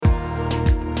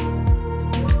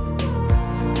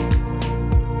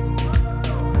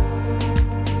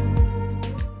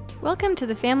Welcome to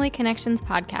the Family Connections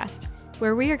podcast,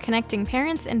 where we are connecting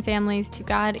parents and families to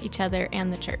God, each other,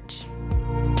 and the church.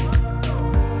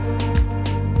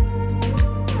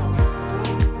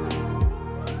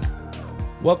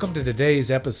 Welcome to today's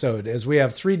episode, as we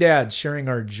have three dads sharing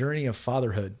our journey of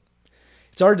fatherhood.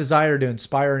 It's our desire to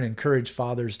inspire and encourage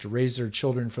fathers to raise their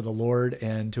children for the Lord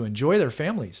and to enjoy their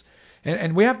families.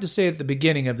 And we have to say at the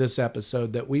beginning of this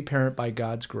episode that we parent by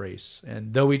God's grace.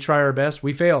 And though we try our best,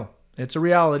 we fail. It's a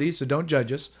reality, so don't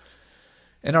judge us.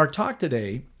 And our talk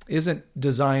today isn't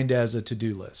designed as a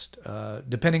to-do list.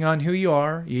 Depending on who you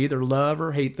are, you either love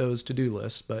or hate those to-do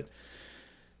lists.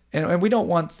 And we don't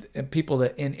want people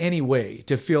to, in any way,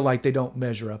 to feel like they don't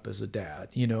measure up as a dad.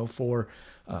 You know, for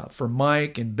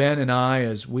Mike and Ben and I,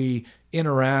 as we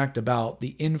interact about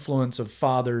the influence of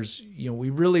fathers, you know, we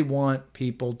really want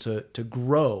people to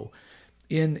grow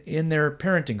in their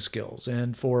parenting skills,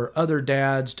 and for other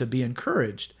dads to be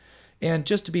encouraged and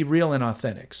just to be real and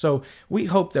authentic. So we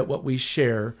hope that what we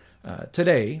share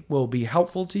today will be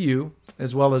helpful to you,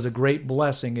 as well as a great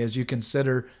blessing as you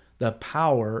consider the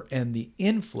power and the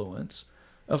influence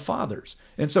of fathers.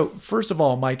 And so, first of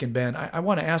all, Mike and Ben, I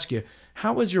want to ask you,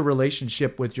 how was your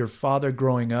relationship with your father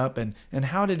growing up, and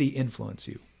how did he influence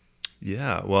you?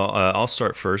 Yeah, well, I'll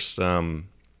start first.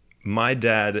 My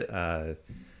dad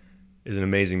is an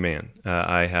amazing man.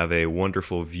 I have a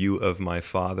wonderful view of my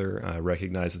father. I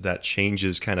recognize that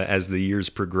changes kind of as the years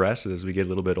progress, as we get a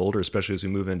little bit older, especially as we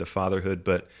move into fatherhood.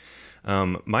 But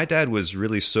my dad was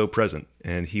really so present,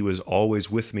 and he was always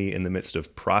with me in the midst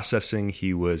of processing.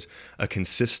 He was a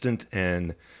consistent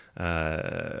and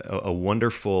a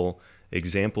wonderful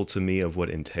example to me of what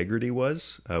integrity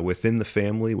was within the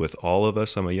family, with all of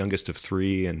us. I'm a youngest of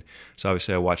three, and so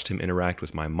obviously I watched him interact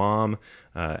with my mom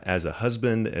as a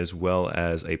husband, as well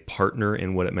as a partner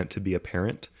in what it meant to be a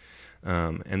parent.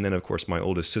 And then, of course, my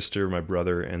oldest sister, my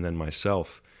brother, and then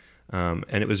myself. And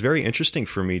it was very interesting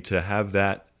for me to have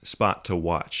that spot to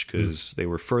watch, because they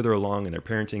were further along in their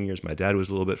parenting years. My dad was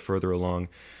a little bit further along.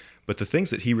 But the things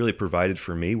that he really provided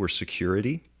for me were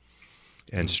security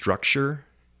and structure,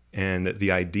 and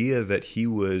the idea that he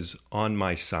was on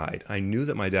my side. I knew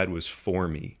that my dad was for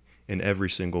me in every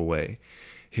single way.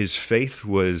 His faith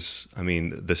was,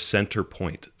 the center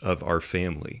point of our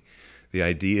family. The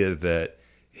idea that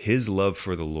his love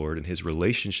for the Lord and his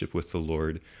relationship with the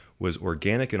Lord was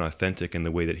organic and authentic in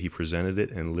the way that he presented it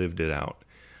and lived it out.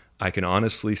 I can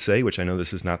honestly say, which I know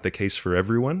this is not the case for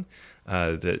everyone,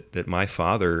 that my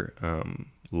father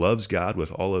loves God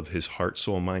with all of his heart,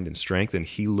 soul, mind, and strength, and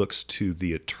he looks to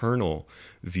the eternal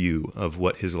view of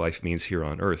what his life means here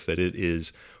on earth, that it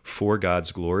is for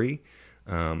God's glory.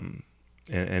 And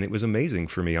it was amazing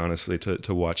for me, honestly,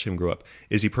 to watch him grow up.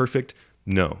 Is he perfect?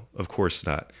 No, of course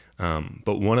not.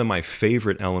 But one of my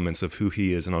favorite elements of who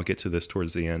he is, and I'll get to this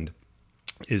towards the end,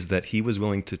 is that he was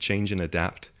willing to change and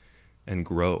adapt and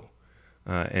grow.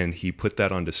 And he put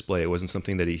that on display. It wasn't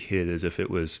something that he hid as if it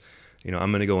was,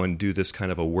 I'm going to go and do this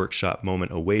kind of a workshop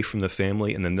moment away from the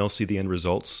family, and then they'll see the end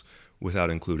results without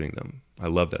including them. I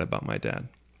love that about my dad.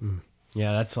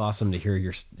 Yeah, that's awesome to hear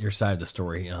your side of the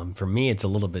story. For me, it's a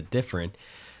little bit different.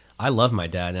 I love my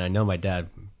dad, and I know my dad,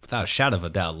 without a shadow of a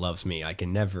doubt, loves me. I'll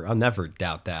never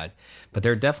doubt that. But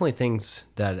there are definitely things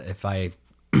that, if I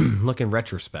look in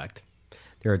retrospect,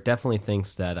 there are definitely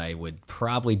things that I would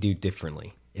probably do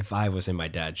differently if I was in my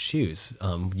dad's shoes.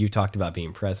 You talked about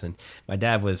being present. My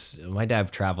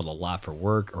dad traveled a lot for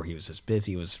work, or he was just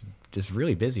busy. He was just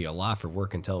really busy a lot for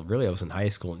work until really I was in high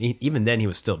school. And even then he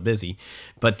was still busy,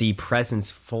 but the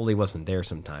presence fully wasn't there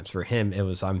sometimes. For him, it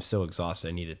was, I'm so exhausted,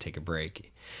 I need to take a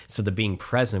break. So the being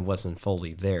present wasn't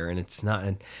fully there. And it's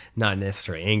not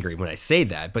necessarily angry when I say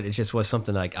that, but it just was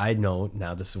something like, I know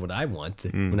now this is what I want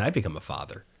when I become a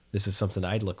father. This is something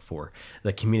I'd look for.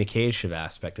 The communication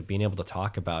aspect of being able to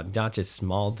talk about not just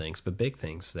small things, but big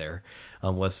things there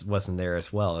wasn't there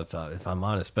as well, if I'm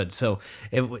honest. But so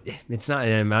it's not,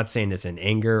 and I'm not saying this in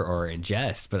anger or in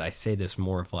jest, but I say this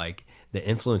more of like the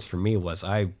influence for me was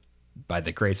by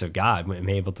the grace of God, am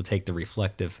able to take the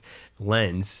reflective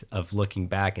lens of looking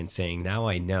back and saying, now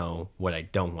I know what I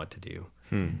don't want to do.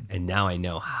 And now I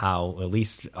know how, at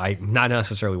least not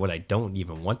necessarily what I don't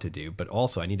even want to do, but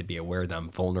also I need to be aware that I'm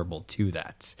vulnerable to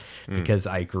that because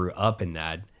I grew up in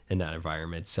that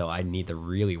environment. So I need to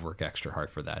really work extra hard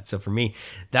for that. So for me,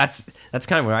 that's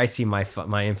kind of where I see my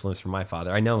influence from my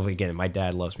father. I know, again, my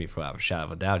dad loves me without a shadow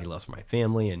of a doubt. He loves my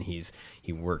family, and he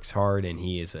works hard, and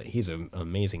he's an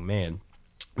amazing man.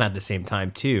 At the same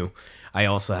time, too, I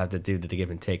also have to do the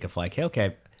give and take of like, hey,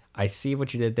 okay, I see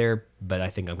what you did there, but I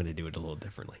think I'm going to do it a little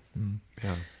differently.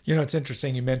 Yeah. You know, it's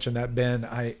interesting you mentioned that, Ben.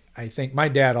 I think my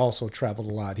dad also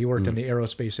traveled a lot. He worked in the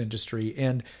aerospace industry.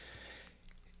 And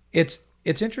it's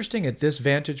interesting at this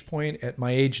vantage point at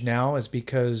my age now is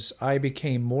because I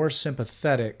became more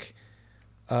sympathetic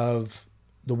of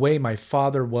the way my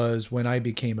father was when I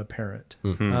became a parent.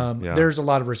 There's a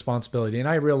lot of responsibility. And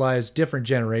I realized different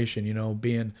generation, you know,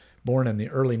 being born in the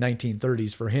early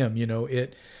 1930s for him, you know,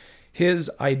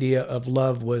 his idea of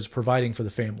love was providing for the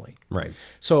family. Right.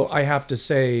 So I have to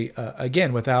say,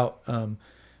 again, without,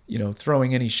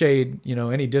 throwing any shade,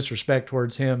 any disrespect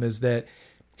towards him, is that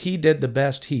he did the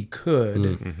best he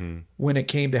could when it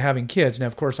came to having kids. Now,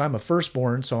 of course, I'm a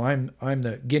firstborn, so I'm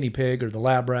the guinea pig or the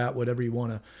lab rat, whatever you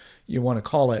want to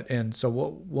call it. And so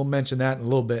we'll mention that in a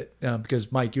little bit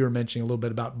because Mike, you were mentioning a little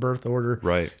bit about birth order.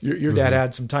 Right. Your dad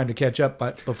had some time to catch up,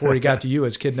 but before he got to you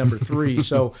as kid number 3.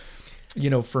 So,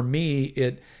 for me,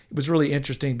 it was really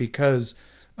interesting because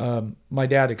my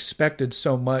dad expected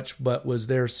so much, but was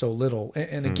there so little.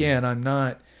 And again, I'm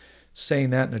not saying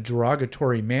that in a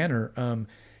derogatory manner.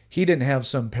 He didn't have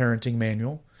some parenting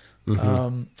manual.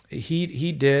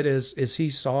 He did as he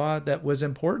saw that was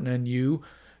important, and you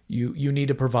need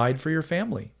to provide for your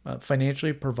family,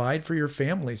 financially provide for your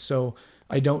family. So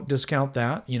I don't discount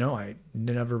that. I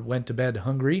never went to bed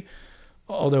hungry.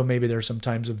 Although maybe there's some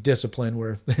times of discipline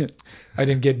where I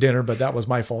didn't get dinner, but that was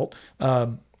my fault.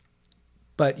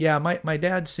 But yeah, my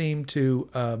dad seemed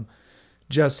to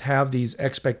just have these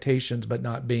expectations, but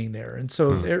not being there. And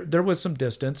so there was some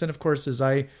distance. And of course, as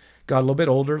I got a little bit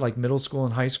older, like middle school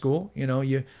and high school,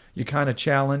 you kind of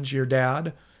challenge your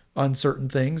dad on certain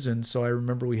things. And so I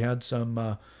remember we had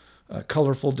some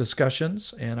colorful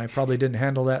discussions, and I probably didn't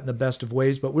handle that in the best of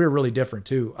ways, but we were really different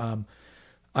too.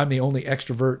 I'm the only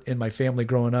extrovert in my family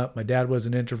growing up. My dad was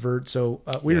an introvert. So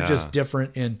we were just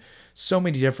different in so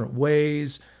many different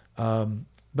ways.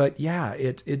 But yeah,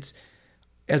 it's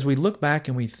as we look back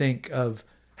and we think of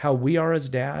how we are as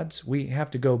dads, we have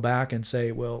to go back and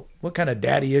say, well, what kind of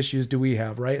daddy issues do we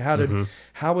have, right?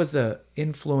 How was the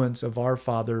influence of our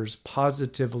fathers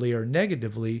positively or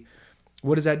negatively?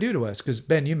 What does that do to us? Because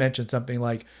Ben, you mentioned something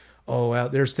like, oh, well,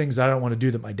 there's things I don't want to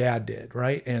do that my dad did,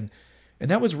 right? And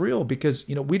that was real because,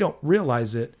 we don't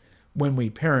realize it when we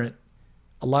parent.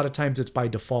 A lot of times it's by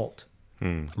default.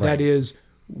 Right. That is,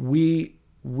 we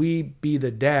be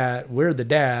the dad, we're the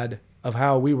dad of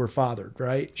how we were fathered,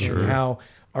 right? Sure. And how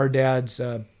our dads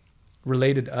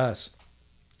related to us.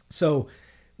 So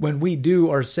when we do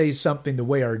or say something the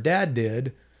way our dad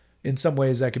did, in some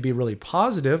ways that could be really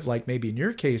positive, like maybe in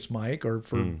your case, Mike, or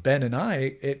for Ben and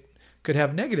I, it could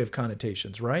have negative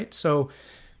connotations, right? So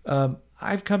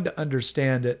I've come to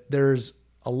understand that there's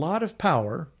a lot of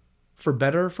power, for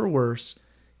better or for worse,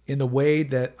 in the way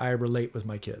that I relate with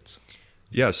my kids.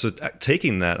 Yeah, so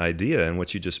taking that idea and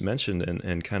what you just mentioned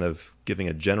and kind of giving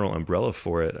a general umbrella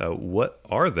for it, what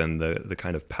are then the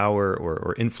kind of power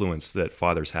or influence that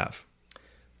fathers have?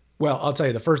 Well, I'll tell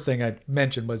you, the first thing I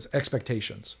mentioned was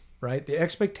expectations, right? The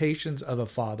expectations of a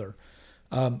father.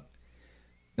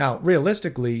 Now,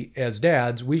 realistically, as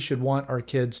dads, we should want our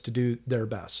kids to do their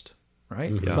best,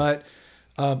 right? Yeah. But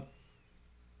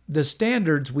the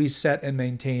standards we set and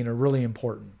maintain are really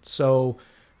important. So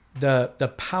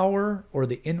the power or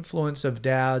the influence of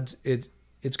dads,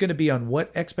 it's going to be on what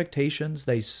expectations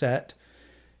they set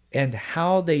and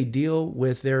how they deal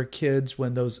with their kids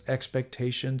when those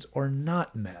expectations are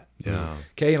not met. Yeah.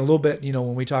 Okay. And a little bit,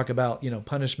 when we talk about,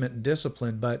 punishment and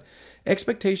discipline, but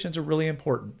expectations are really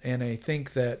important. And I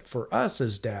think that for us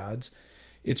as dads,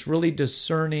 it's really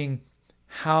discerning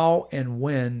how and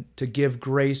when to give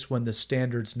grace when the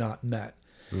standard's not met.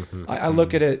 Mm-hmm. I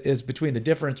look at it as between the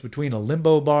difference between a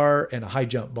limbo bar and a high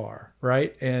jump bar,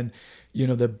 right? And,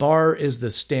 the bar is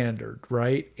the standard,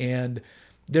 right? And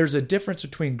there's a difference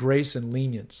between grace and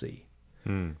leniency.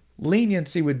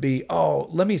 Leniency would be,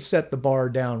 let me set the bar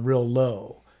down real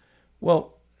low.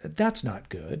 Well, that's not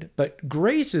good. But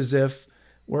grace is if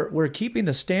we're keeping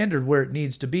the standard where it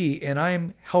needs to be, and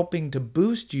I'm helping to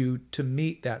boost you to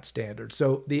meet that standard.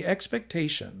 So the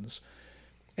expectations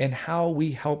and how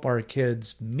we help our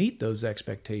kids meet those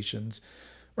expectations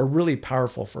are really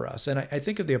powerful for us. And I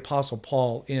think of the Apostle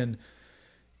Paul in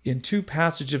two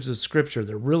passages of Scripture.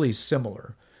 They're really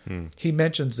similar. He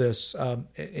mentions this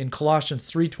in Colossians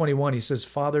 3:21. He says,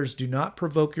 "Fathers, do not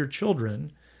provoke your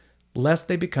children, lest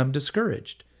they become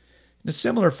discouraged." In a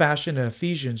similar fashion, in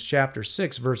Ephesians chapter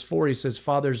 6, verse 4, he says,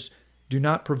 "Fathers, do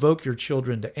not provoke your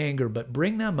children to anger, but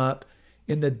bring them up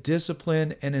in the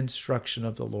discipline and instruction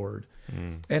of the Lord."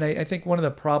 And I think one of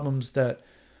the problems that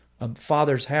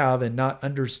fathers have in not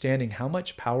understanding how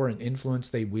much power and influence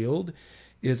they wield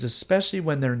is especially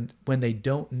when they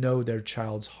don't know their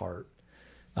child's heart.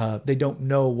 They don't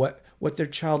know what their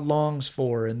child longs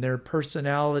for and their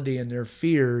personality and their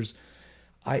fears.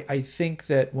 I think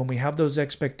that when we have those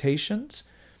expectations,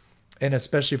 and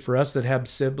especially for us that have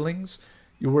siblings,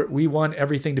 we want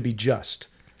everything to be just.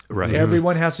 Right.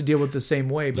 Everyone has to deal with the same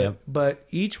way, but Yep. but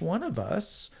each one of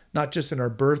us, not just in our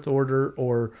birth order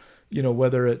or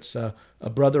whether it's a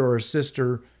brother or a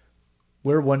sister,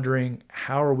 we're wondering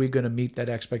how are we going to meet that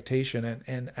expectation,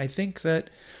 and I think that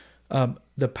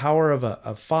the power of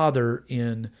a father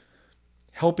in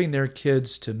helping their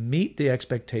kids to meet the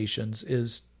expectations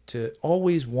is to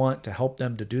always want to help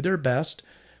them to do their best,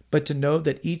 but to know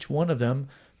that each one of them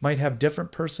might have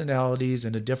different personalities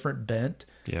and a different bent,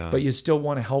 but you still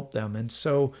want to help them. And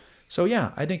so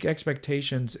yeah, I think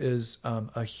expectations is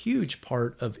a huge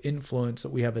part of influence that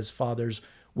we have as fathers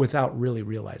without really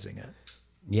realizing it.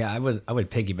 Yeah, I would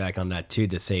piggyback on that too,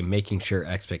 to say making sure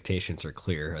expectations are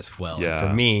clear as well. Yeah.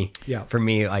 For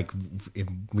me, like if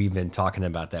we've been talking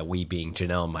about that, we being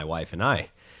Janelle, my wife, and I,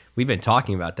 we've been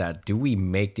talking about that. Do we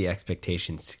make the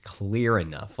expectations clear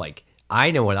enough? Like,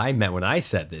 I know what I meant when I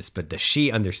said this, but does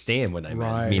she understand what I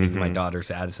meant? Right. Meaning my daughters,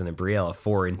 Addison and Briella,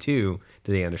 4 and 2,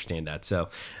 do they understand that? So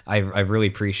I really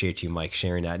appreciate you, Mike,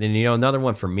 sharing that. And, another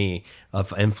one for me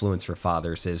of influence for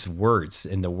fathers is words,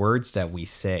 and the words that we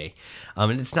say.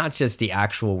 And it's not just the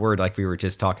actual word like we were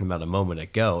just talking about a moment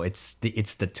ago. It's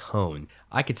the tone.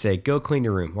 I could say, go clean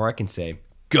your room, or I can say,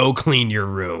 go clean your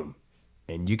room.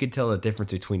 And you could tell the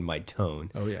difference between my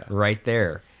tone right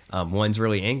there. One's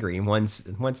really angry and one's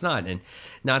not. And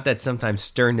not that sometimes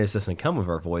sternness doesn't come with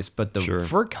our voice, but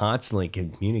if we're constantly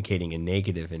communicating in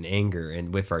negative and anger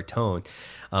and with our tone,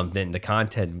 then the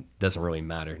content doesn't really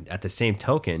matter. At the same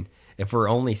token, if we're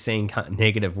only saying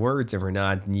negative words and we're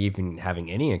not even having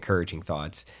any encouraging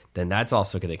thoughts, then that's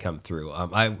also going to come through.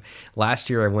 Last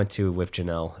year I went to, with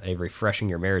Janelle, a Refreshing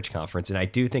Your Marriage conference, and I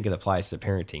do think it applies to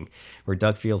parenting, where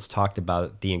Doug Fields talked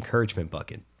about the encouragement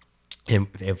bucket. And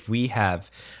if we have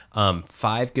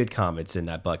 5 good comments in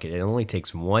that bucket, it only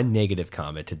takes 1 negative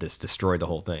comment to just destroy the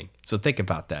whole thing. So think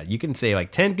about that. You can say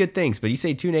like 10 good things, but you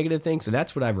say 2 negative things, and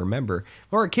that's what I remember.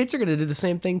 Well, our kids are going to do the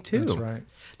same thing too. That's right.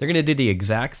 They're going to do the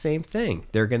exact same thing.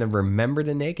 They're going to remember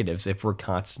the negatives if we're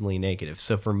constantly negative.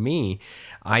 So for me,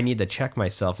 I need to check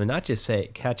myself and not just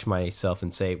catch myself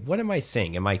and say, what am I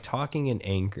saying? Am I talking in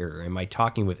anger? Am I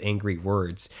talking with angry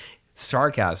words?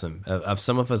 Sarcasm.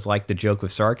 Some of us like the joke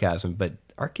with sarcasm, but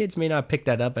our kids may not pick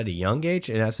that up at a young age.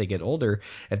 And as they get older,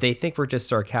 if they think we're just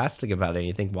sarcastic about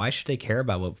anything, why should they care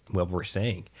about what we're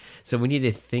saying? So we need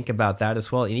to think about that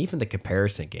as well. And even the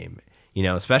comparison game,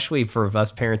 especially for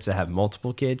us parents that have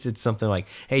multiple kids, it's something like,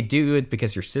 hey, do it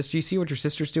because your sister, you see what your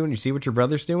sister's doing? You see what your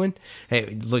brother's doing?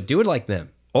 Hey, look, do it like them.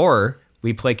 Or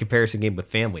we play comparison game with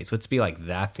families. Let's be like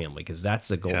that family, because that's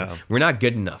the goal. Yeah. We're not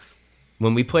good enough.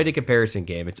 When we play the comparison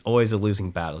game, it's always a losing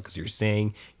battle because you're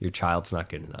saying your child's not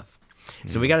good enough.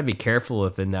 So we got to be careful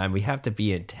within that. And we have to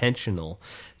be intentional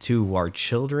to our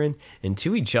children and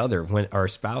to each other, when our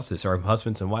spouses, our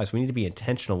husbands and wives. We need to be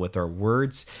intentional with our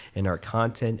words and our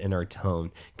content and our tone,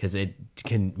 because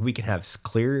we can have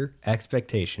clear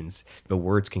expectations, but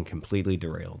words can completely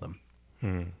derail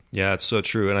them. Yeah, it's so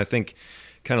true. And I think,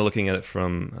 kind of looking at it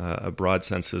from a broad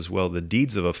sense as well, the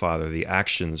deeds of a father, the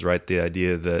actions, right? The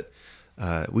idea that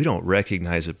we don't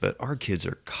recognize it, but our kids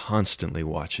are constantly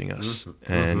watching us,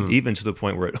 and even to the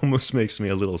point where it almost makes me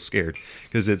a little scared,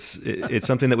 because it's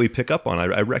something that we pick up on.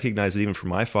 I recognize that even for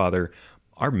my father,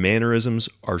 our mannerisms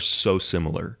are so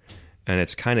similar, and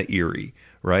it's kind of eerie,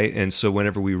 right? And so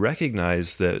whenever we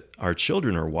recognize that our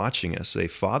children are watching us, a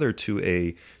father to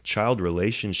a child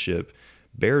relationship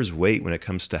bears weight when it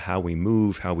comes to how we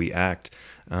move, how we act.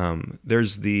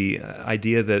 There's the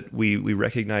idea that we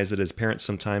recognize that as parents,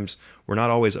 sometimes we're not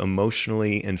always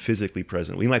emotionally and physically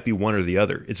present. We might be one or the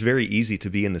other. It's very easy to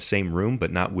be in the same room,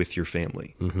 but not with your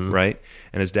family, right?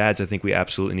 And as dads, I think we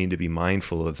absolutely need to be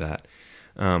mindful of that.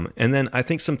 And then I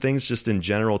think some things just in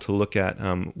general to look at,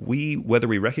 whether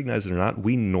we recognize it or not,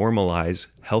 we normalize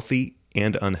healthy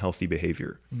and unhealthy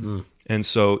behavior. And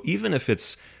so even if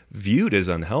it's viewed as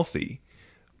unhealthy,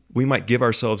 we might give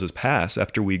ourselves a pass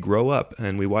after we grow up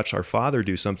and we watch our father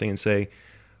do something and say,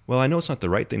 well, I know it's not the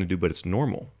right thing to do, but it's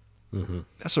normal.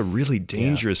 That's a really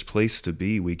dangerous place to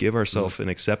be. We give ourselves an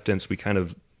acceptance. We kind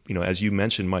of, as you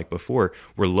mentioned, Mike, before,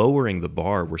 we're lowering the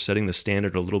bar. We're setting the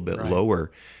standard a little bit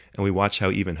lower. And we watch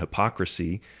how even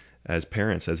hypocrisy as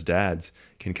parents, as dads,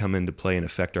 can come into play and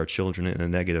affect our children in a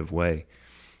negative way.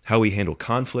 How we handle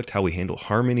conflict, how we handle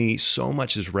harmony, so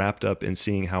much is wrapped up in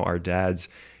seeing how our dads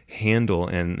handle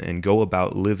and go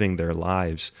about living their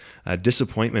lives.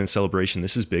 Disappointment and celebration,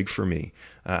 this is big for me.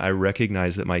 I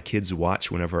recognize that my kids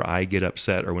watch whenever I get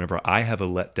upset or whenever I have a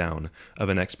letdown of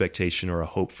an expectation or a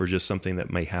hope for just something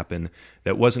that may happen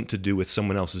that wasn't to do with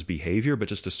someone else's behavior, but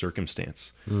just a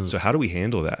circumstance. So how do we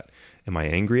handle that? Am I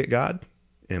angry at God?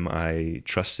 Am I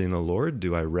trusting the Lord?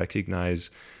 Do I recognize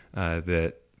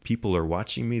that people are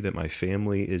watching me, that my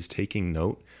family is taking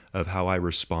note of how I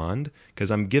respond?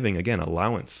 Because I'm giving, again,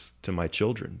 allowance to my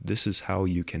children. This is how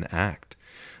you can act.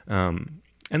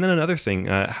 And then another thing,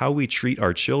 how we treat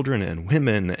our children and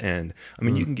women. And I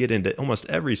mean, you can get into almost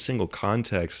every single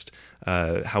context,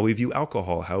 how we view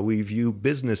alcohol, how we view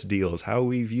business deals, how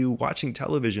we view watching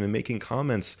television and making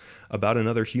comments about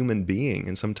another human being.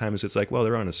 And sometimes it's like, well,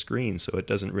 they're on a screen, so it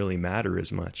doesn't really matter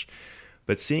as much.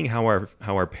 But seeing how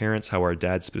our parents, how our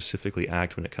dads specifically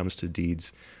act when it comes to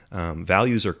deeds,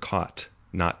 values are caught,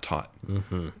 not taught.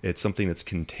 It's something that's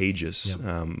contagious.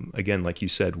 Yep. Again, like you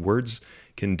said, words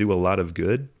can do a lot of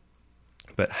good,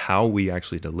 but how we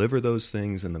actually deliver those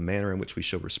things and the manner in which we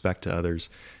show respect to others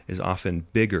is often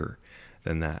bigger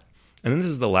than that. And then this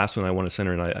is the last one I want to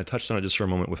center, and I touched on it just for a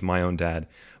moment with my own dad,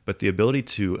 but the ability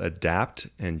to adapt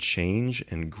and change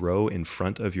and grow in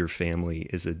front of your family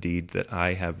is a deed that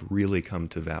I have really come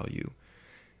to value.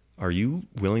 Are you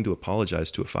willing to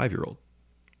apologize to a 5-year-old?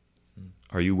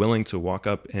 Are you willing to walk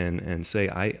up and say,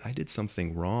 I did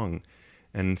something wrong?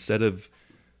 And instead of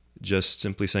just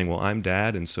simply saying, well, I'm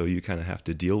dad, and so you kind of have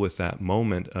to deal with that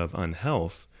moment of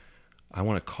unhealth, I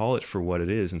want to call it for what it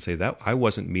is and say that I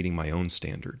wasn't meeting my own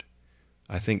standard.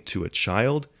 I think to a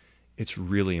child, it's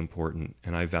really important,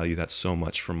 and I value that so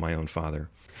much from my own father.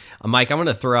 Mike, I want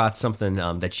to throw out something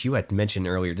that you had mentioned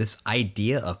earlier, this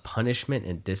idea of punishment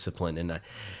and discipline. And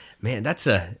man,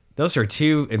 those are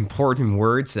two important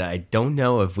words that I don't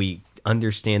know if we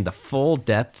understand the full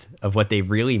depth of what they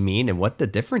really mean and what the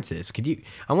difference is.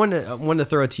 I want to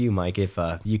throw it to you, Mike, if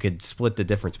you could split the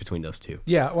difference between those two.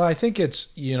 Yeah, well, I think it's,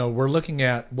 we're looking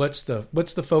at what's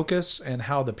the focus and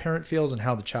how the parent feels and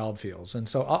how the child feels. And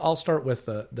so I'll start with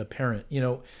the parent.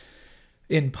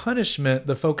 In punishment,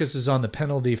 the focus is on the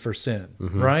penalty for sin,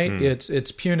 right?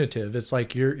 It's punitive. It's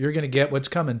like you're going to get what's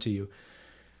coming to you.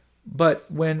 But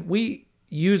when we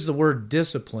use the word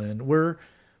discipline,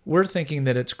 we're thinking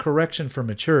that it's correction for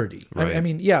maturity. Right. I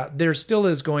mean, yeah, there still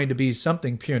is going to be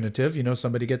something punitive.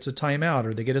 Somebody gets a timeout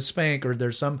or they get a spank or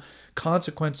there's some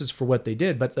consequences for what they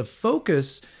did. But the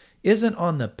focus isn't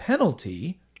on the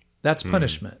penalty. That's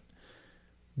punishment.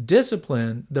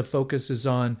 Discipline, the focus is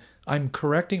on, I'm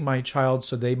correcting my child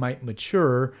so they might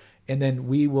mature, and then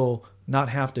we will not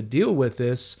have to deal with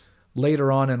this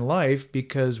later on in life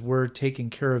because we're taking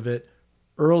care of it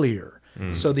earlier.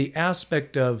 So the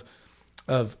aspect of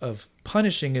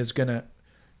punishing is going to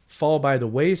fall by the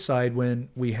wayside when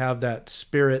we have that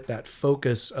spirit, that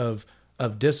focus of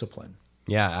discipline.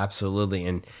 Yeah, absolutely.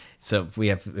 And so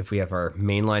if we have our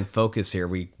mainline focus here,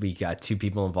 we got two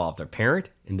people involved, our parent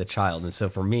and the child. And so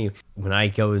for me, when I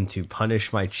go in to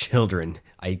punish my children,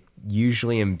 I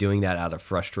usually am doing that out of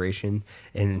frustration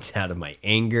and it's out of my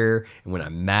anger. And when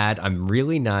I'm mad, I'm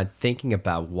really not thinking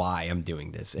about why I'm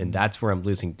doing this. And that's where I'm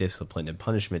losing discipline, and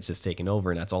punishment's just taking over,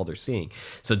 and that's all they're seeing.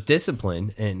 So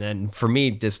discipline, and then for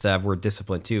me, just that word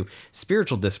discipline too,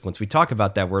 spiritual disciplines, we talk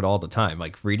about that word all the time,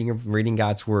 like reading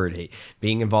God's word,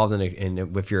 being involved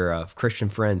with your Christian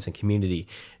friends and community.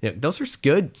 Those are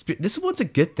good. Discipline's a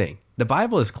good thing. The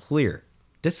Bible is clear.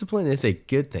 Discipline is a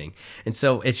good thing. And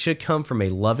so it should come from a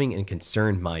loving and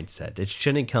concerned mindset. It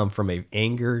shouldn't come from a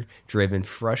anger-driven,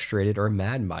 frustrated, or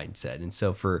mad mindset. And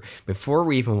so before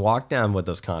we even walk down what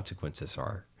those consequences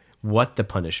are, what the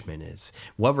punishment is,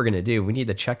 what we're going to do, we need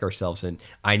to check ourselves, and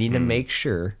I need to make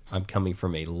sure I'm coming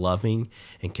from a loving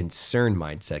and concerned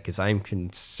mindset, because I'm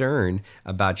concerned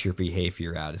about your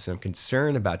behavior, Addison. I'm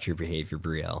concerned about your behavior,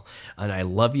 Brielle, and I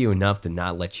love you enough to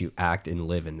not let you act and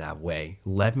live in that way.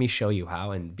 Let me show you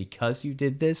how, and because you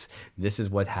did this, this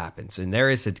is what happens. And there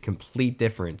is a complete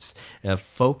difference of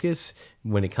focus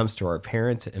when it comes to our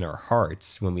parents and our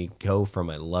hearts when we go from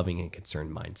a loving and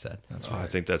concerned mindset. That's right. I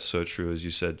think that's so true. As you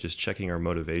said, just checking our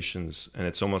motivations. And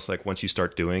it's almost like once you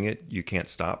start doing it, you can't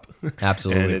stop.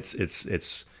 Absolutely. And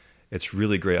it's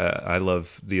really great. I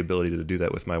love the ability to do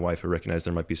that with my wife. I recognize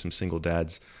there might be some single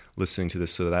dads listening to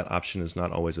this, so that option is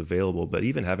not always available. But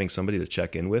even having somebody to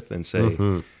check in with and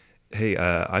say, hey,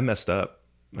 I messed up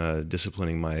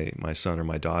disciplining my son or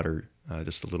my daughter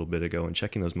just a little bit ago, and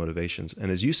checking those motivations.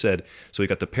 And as you said, so we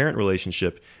got the parent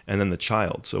relationship and then the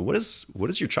child. So what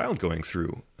is your child going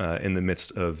through in the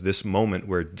midst of this moment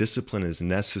where discipline is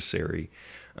necessary?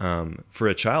 For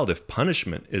a child, if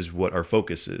punishment is what our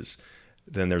focus is,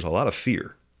 then there's a lot of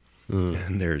fear.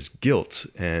 and there's guilt,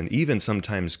 and even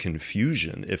sometimes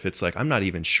confusion. If it's like, I'm not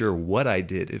even sure what I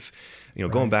did. If,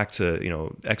 going back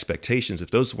to, expectations,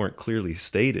 if those weren't clearly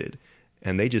stated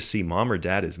and they just see mom or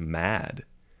dad is mad,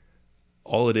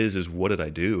 all it is what did I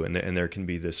do? And there can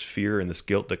be this fear and this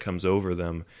guilt that comes over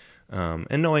them.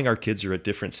 And knowing our kids are at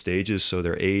different stages, so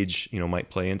their age, might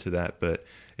play into that. But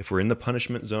if we're in the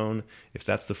punishment zone, if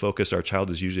that's the focus, our child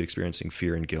is usually experiencing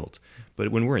fear and guilt. But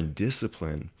when we're in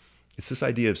discipline, it's this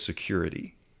idea of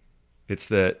security. It's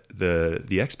that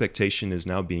the expectation is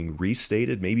now being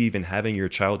restated, maybe even having your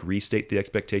child restate the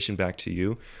expectation back to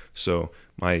you. So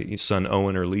my son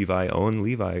Owen or Levi,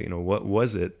 what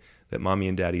was it that mommy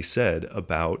and daddy said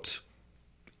about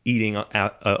eating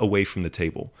away from the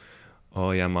table?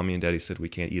 Oh yeah, mommy and daddy said we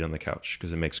can't eat on the couch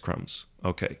because it makes crumbs.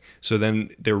 Okay, so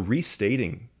then they're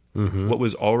restating what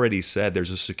was already said.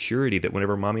 There's a security that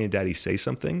whenever mommy and daddy say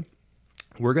something,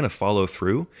 we're going to follow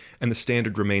through, and the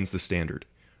standard remains the standard,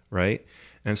 right?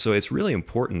 And so it's really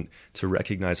important to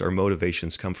recognize our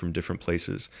motivations come from different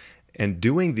places. And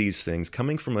doing these things,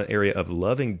 coming from an area of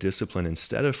loving discipline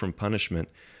instead of from punishment,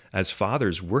 as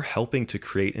fathers, we're helping to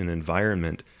create an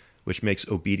environment which makes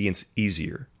obedience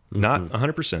easier. Not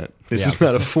 100%. This is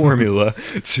not a formula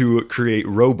to create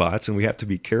robots, and we have to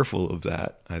be careful of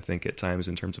that, I think, at times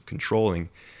in terms of controlling.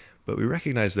 But we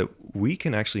recognize that we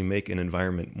can actually make an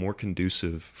environment more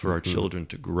conducive for our children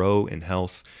to grow in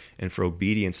health and for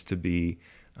obedience to be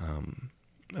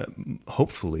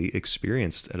hopefully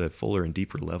experienced at a fuller and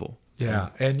deeper level.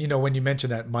 Yeah. And, when you mention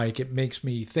that, Mike, it makes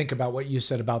me think about what you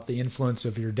said about the influence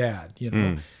of your dad,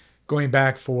 going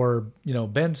back for,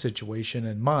 Ben's situation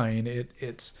and mine,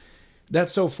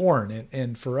 that's so foreign.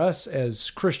 And for us as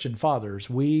Christian fathers,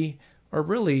 we are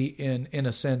really in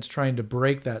a sense trying to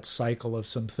break that cycle of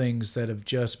some things that have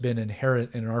just been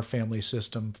inherent in our family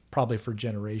system probably for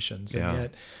generations. Yeah. And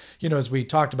yet, as we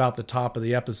talked about at the top of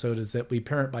the episode, is that we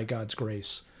parent by God's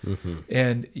grace. Mm-hmm.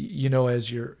 And,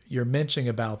 as you're mentioning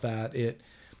about that, it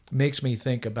makes me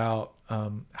think about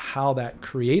how that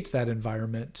creates that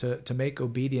environment to make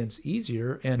obedience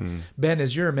easier. And Ben,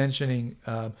 as you're mentioning,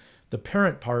 the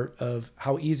parent part of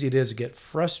how easy it is to get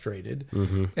frustrated.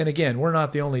 Mm-hmm. And again, we're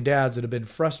not the only dads that have been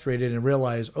frustrated and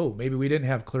realize, maybe we didn't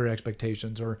have clear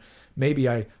expectations, or maybe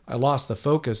I lost the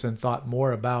focus and thought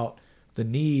more about the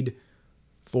need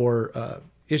for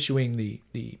issuing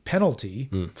the penalty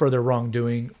for their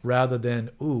wrongdoing rather than,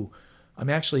 I'm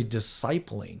actually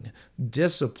disciplining,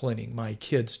 disciplining my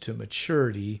kids to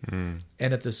maturity.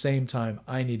 And at the same time,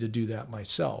 I need to do that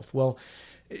myself. Well,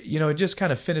 just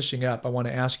kind of finishing up, I want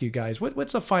to ask you guys,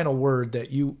 what's a final word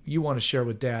that you want to share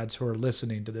with dads who are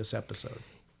listening to this episode?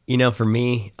 For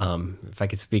me, if I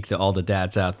could speak to all the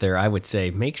dads out there, I would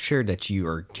say make sure that you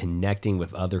are connecting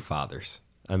with other fathers.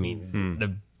 I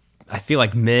mean, I feel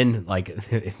like men,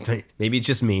 maybe it's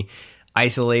just me,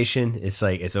 isolation is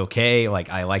it's okay.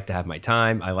 I like to have my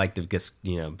time. I like to just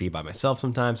be by myself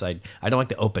sometimes. I don't like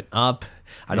to open up.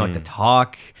 I don't like to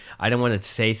talk. I don't want to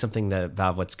say something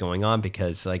about what's going on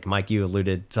because Mike, you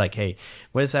alluded to hey,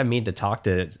 what does that mean to talk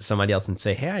to somebody else and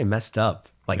say, hey, I messed up?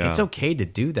 It's okay to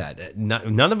do that.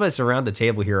 None of us around the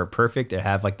table here are perfect to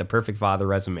have the perfect father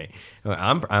resume.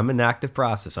 I'm an active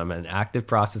process. I'm an active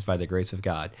process by the grace of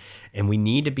God. And we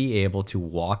need to be able to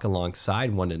walk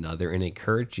alongside one another and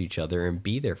encourage each other and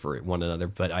be there for one another.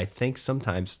 But I think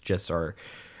sometimes just our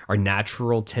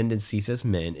natural tendencies as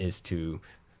men is to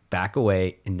back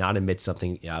away and not admit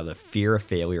something out of fear of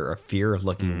failure or fear of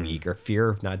looking weak or fear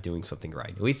of not doing something right.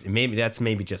 At least maybe that's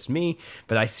just me,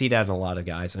 but I see that in a lot of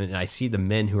guys. And I see the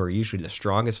men who are usually the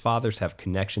strongest fathers have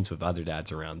connections with other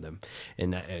dads around them.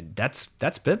 And that's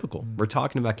biblical. We're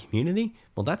talking about community.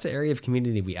 Well, that's an area of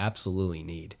community we absolutely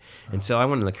need. And so I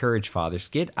want to encourage fathers,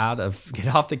 get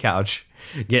off the couch,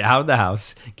 get out of the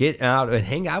house, get out and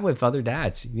hang out with other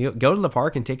dads. Go to the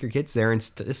park and take your kids there and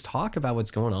just talk about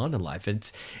what's going on in life.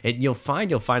 You'll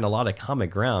find a lot of common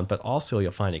ground, but also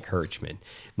you'll find encouragement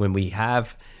when we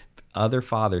have other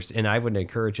fathers. And I would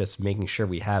encourage us making sure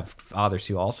we have fathers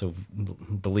who also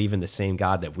believe in the same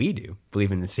God that we do,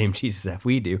 believe in the same Jesus that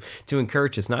we do, to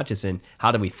encourage us not just in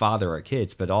how do we father our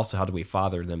kids, but also how do we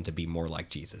father them to be more like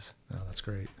Jesus. Oh, that's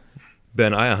great.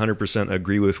 Ben, I 100%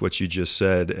 agree with what you just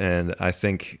said. And I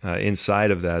think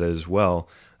inside of that as well,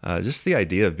 just the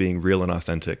idea of being real and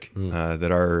authentic,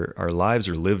 that our lives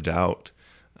are lived out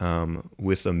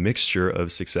with a mixture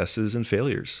of successes and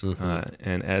failures.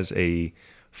 And as a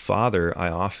father, I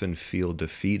often feel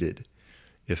defeated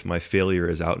if my failure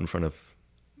is out in front of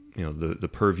the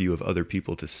purview of other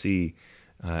people to see.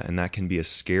 And that can be a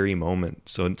scary moment.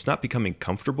 So it's not becoming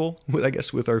comfortable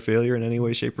with our failure in any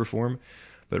way, shape, or form,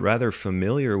 but rather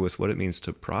familiar with what it means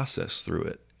to process through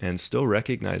it and still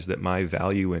recognize that my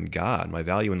value in God, my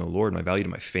value in the Lord, my value to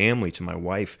my family, to my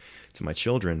wife, to my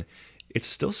children, it's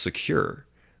still secure.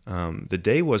 The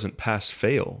day wasn't pass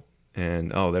fail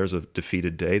and, oh, there's a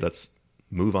defeated day. Let's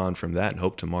move on from that and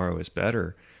hope tomorrow is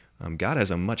better. God has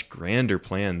a much grander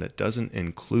plan that doesn't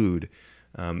include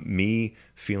me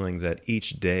feeling that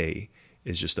each day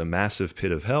is just a massive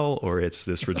pit of hell, or it's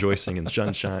this rejoicing in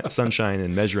sunshine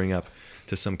and measuring up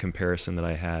to some comparison that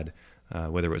I had,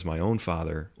 whether it was my own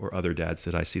father or other dads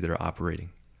that I see that are operating.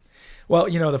 Well,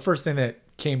 the first thing that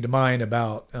came to mind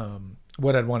about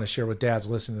what I'd want to share with dads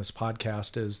listening to this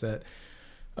podcast is that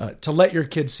to let your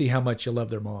kids see how much you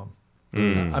love their mom.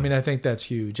 I mean, I think that's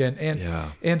huge.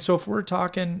 And so if we're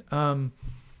talking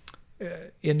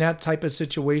in that type of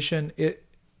situation,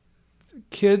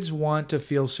 kids want to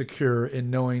feel secure in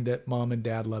knowing that mom and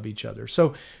dad love each other.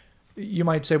 So you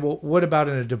might say, well, what about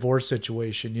in a divorce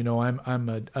situation? I'm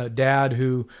a dad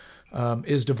who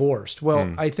is divorced.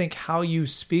 Well, I think how you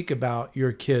speak about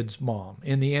your kid's mom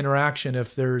in the interaction,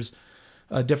 if there's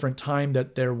a different time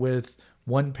that they're with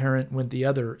one parent with the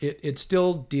other, it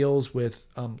still deals with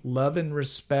love and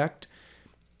respect,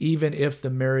 even if the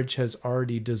marriage has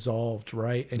already dissolved,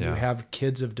 right? And you have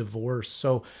kids of divorce.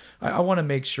 So I want to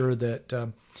make sure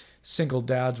that single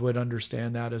dads would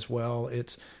understand that as well.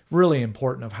 It's really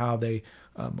important of how they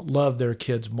love their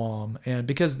kid's mom, and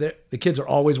because the kids are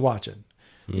always watching.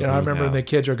 I remember when the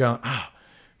kids are going, "Oh,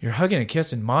 you're hugging and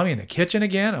kissing mommy in the kitchen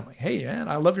again." I'm like, "Hey, man,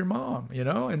 I love your mom,"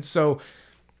 And so,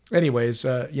 anyways,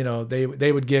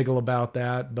 they would giggle about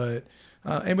that, but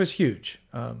it was huge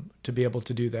to be able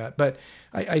to do that. But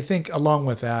I think along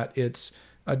with that, it's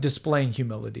displaying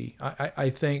humility. I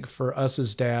think for us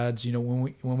as dads,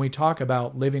 when we talk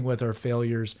about living with our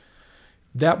failures,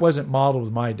 that wasn't modeled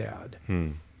with my dad.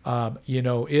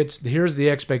 It's here's the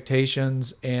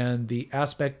expectations, and the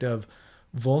aspect of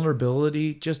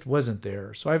vulnerability just wasn't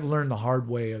there. So I've learned the hard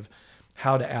way of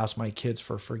how to ask my kids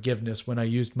for forgiveness when I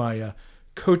used my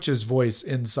coach's voice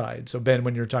inside. So Ben,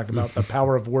 when you're talking about the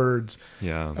power of words,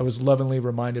 I was lovingly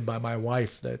reminded by my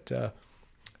wife that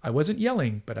I wasn't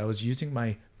yelling, but I was using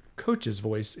my coach's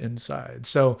voice inside.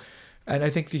 So, and I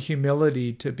think the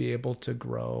humility to be able to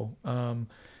grow,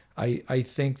 I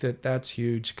think that's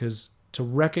huge, because to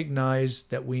recognize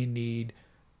that we need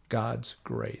God's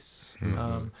grace,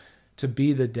 to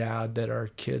be the dad that our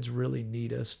kids really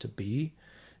need us to be.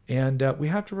 And we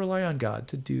have to rely on God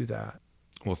to do that.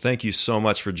 Well, thank you so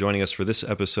much for joining us for this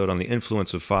episode on the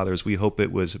influence of fathers. We hope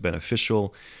it was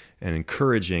beneficial and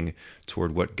encouraging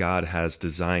toward what God has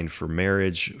designed for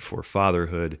marriage, for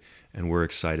fatherhood, and we're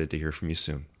excited to hear from you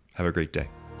soon. Have a great day.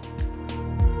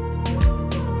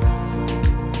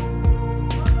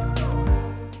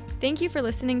 Thank you for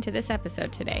listening to this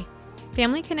episode today.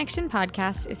 Family Connection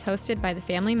Podcast is hosted by the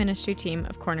family ministry team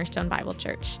of Cornerstone Bible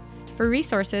Church. For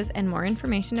resources and more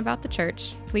information about the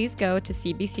church, please go to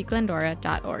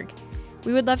cbcglendora.org.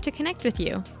 We would love to connect with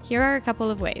you. Here are a couple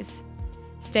of ways.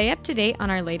 Stay up to date on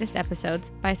our latest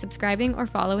episodes by subscribing or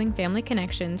following Family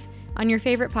Connections on your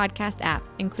favorite podcast app,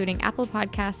 including Apple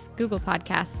Podcasts, Google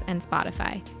Podcasts, and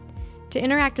Spotify. To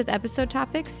interact with episode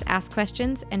topics, ask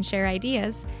questions, and share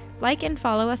ideas, like and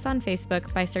follow us on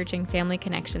Facebook by searching Family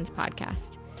Connections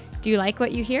Podcast. Do you like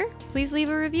what you hear? Please leave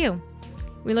a review.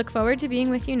 We look forward to being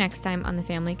with you next time on the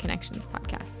Family Connections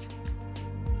Podcast.